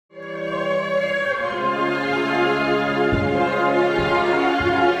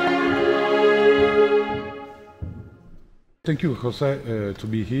Thank you, José, to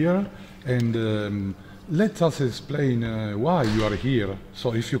be here, and let us explain why you are here.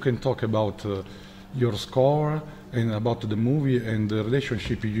 So if you can talk about your score and about the movie and the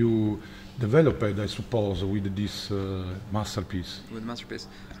relationship you developed, I suppose, with this masterpiece. With masterpiece,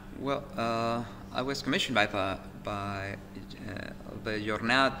 well, I was commissioned by the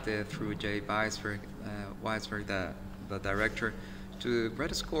Giornate through J. Weisberg, the director, to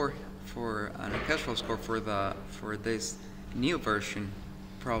write a score for an orchestral score for this new version,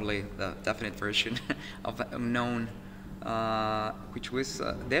 probably the definite version of the unknown, which was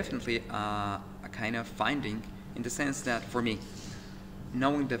definitely a kind of finding, in the sense that for me,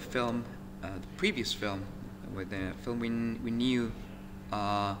 knowing the film, the previous film, with the film we knew,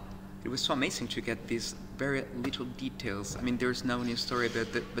 it was so amazing to get these very little details. I mean, there's no new story,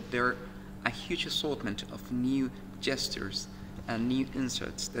 but there are a huge assortment of new gestures and new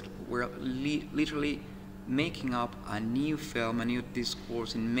inserts that were literally making up a new film, a new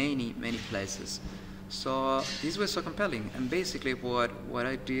discourse in many places. So this was so compelling, and basically what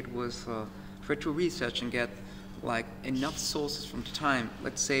I did was try to research and get like enough sources from the time,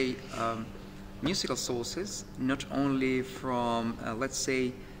 let's say musical sources, not only from let's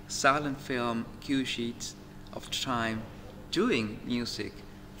say silent film cue sheets of the time, doing music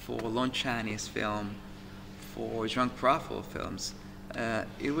for Lon Chaney's film, for Joan Crawford films.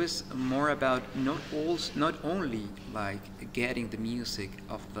 It was more about not only like getting the music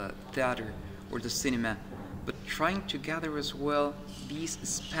of the theater or the cinema, but trying to gather as well these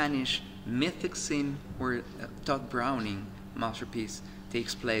Spanish mythic scene where Tod Browning masterpiece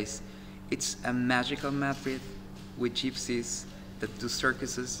takes place. It's a magical Madrid with gypsies that do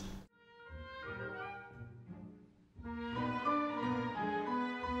circuses.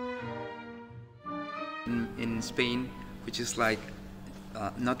 In Spain, which is like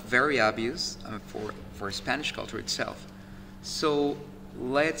not very obvious for Spanish culture itself. So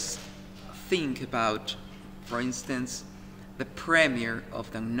let's think about, for instance, the premiere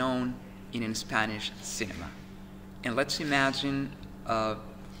of the unknown in Spanish cinema. And let's imagine, I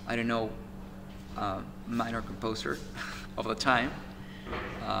don't know, minor composer of the time,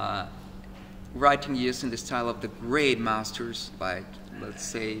 writing using the style of the great masters like, let's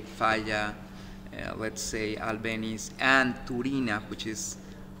say, Falla, let's say Albeniz, and Turina, which is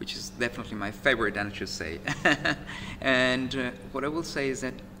definitely my favorite, I should say. And what I will say is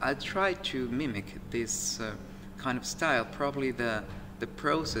that I try to mimic this kind of style. Probably the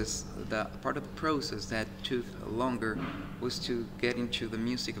process, the part of the process that took longer was to get into the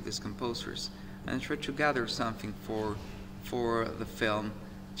music of these composers and try to gather something for the film,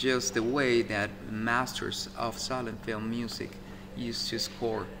 just the way that masters of silent film music used to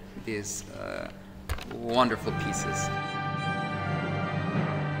score these wonderful pieces.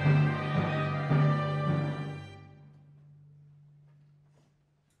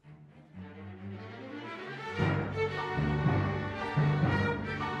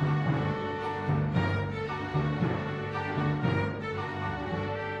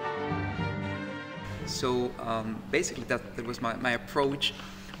 So basically that was my approach,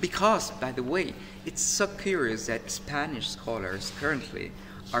 because, by the way, it's so curious that Spanish scholars currently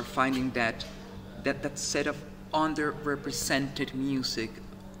are finding that set of underrepresented music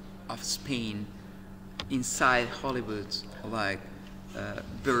of Spain inside Hollywood's like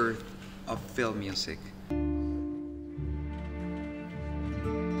birth of film music.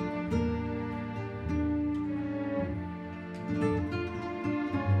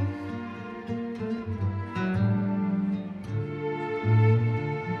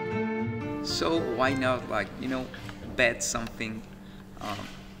 So why not, like, you know, bet something,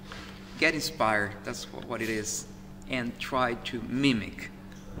 get inspired, that's what it is, and try to mimic,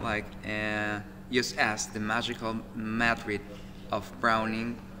 like, just as the magical Madrid of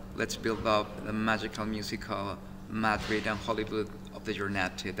Browning, let's build up the magical musical Madrid and Hollywood of the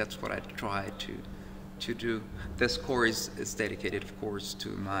Giornate. That's what I try to do. The score is dedicated, of course, to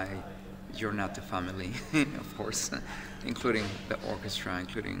my Giornate family, of course, including the orchestra,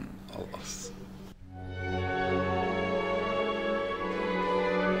 including all of us.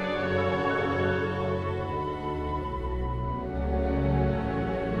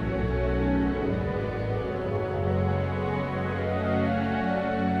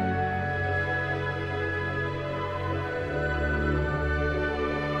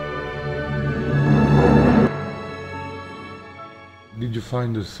 Did you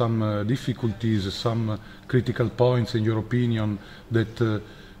find some difficulties, some critical points, in your opinion, that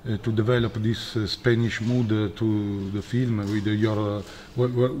to develop this Spanish mood to the film with your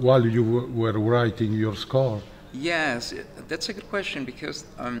while you were writing your score? Yes, that's a good question, because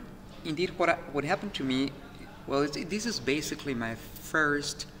indeed what happened to me Well, this is basically my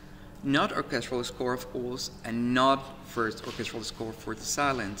first, not orchestral score, of course, and not first orchestral score for the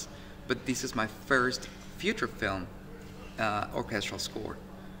silence, but this is my first feature film orchestral score.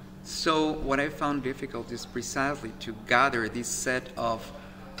 So what I found difficult is precisely to gather this set of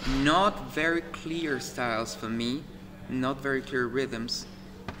not very clear styles for me, not very clear rhythms,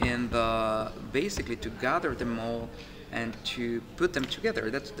 and basically to gather them all and to put them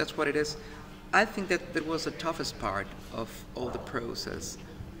together. That's what it is. I think that was the toughest part of all the process,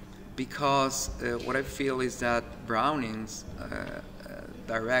 because what I feel is that Browning's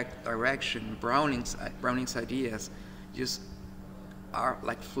direction, Browning's ideas just are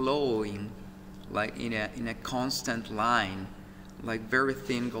like flowing, like in a constant line, like very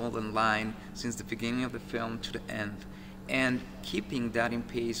thin golden line since the beginning of the film to the end, and keeping that in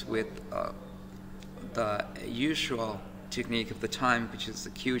pace with the usual technique of the time, which is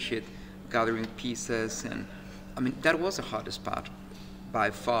the cue sheet, gathering pieces. And I mean, that was the hardest part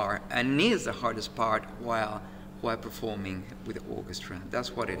by far, and is the hardest part while performing with the orchestra.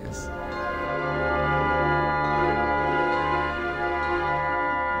 That's what it is.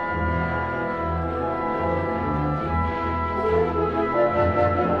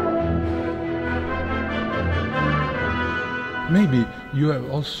 Maybe you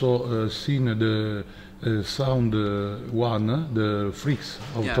have also seen the sound one, the Freaks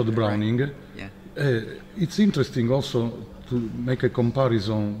of Tod Browning. Right. Yeah. It's interesting also to make a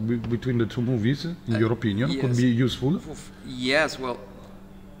comparison between the two movies, in your opinion. Yes. Could be useful. Yes, well,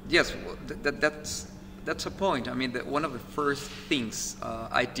 that's a point. I mean, one of the first things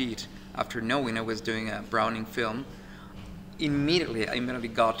I did after knowing I was doing a Browning film, I immediately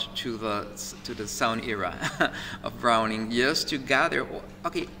got to the sound era of Browning, just to gather,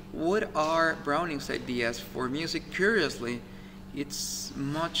 okay, what are Browning's ideas for music? Curiously, it's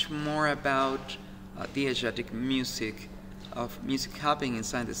much more about diegetic music, of music happening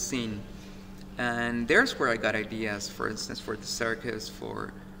inside the scene. And there's where I got ideas, for instance, for the circus,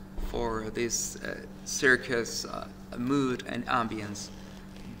 for this circus mood and ambience.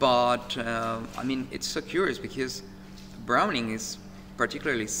 But, I mean, it's so curious because Browning is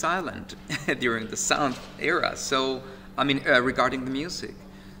particularly silent during the sound era, so, I mean, regarding the music.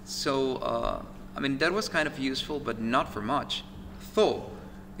 So, I mean, that was kind of useful, but not for much. Though,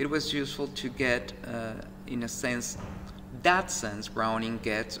 it was useful to get, in a sense, that sense Browning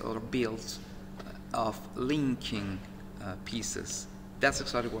gets or builds of linking pieces. That's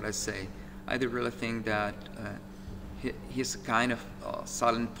exactly what I say. I do really think that he's a kind of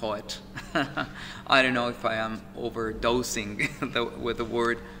silent poet. I don't know if I am overdosing with the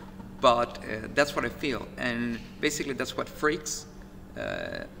word, but that's what I feel. And basically that's what Freaks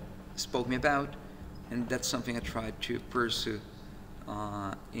spoke me about, and that's something I tried to pursue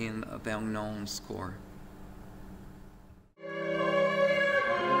in the Unknown score.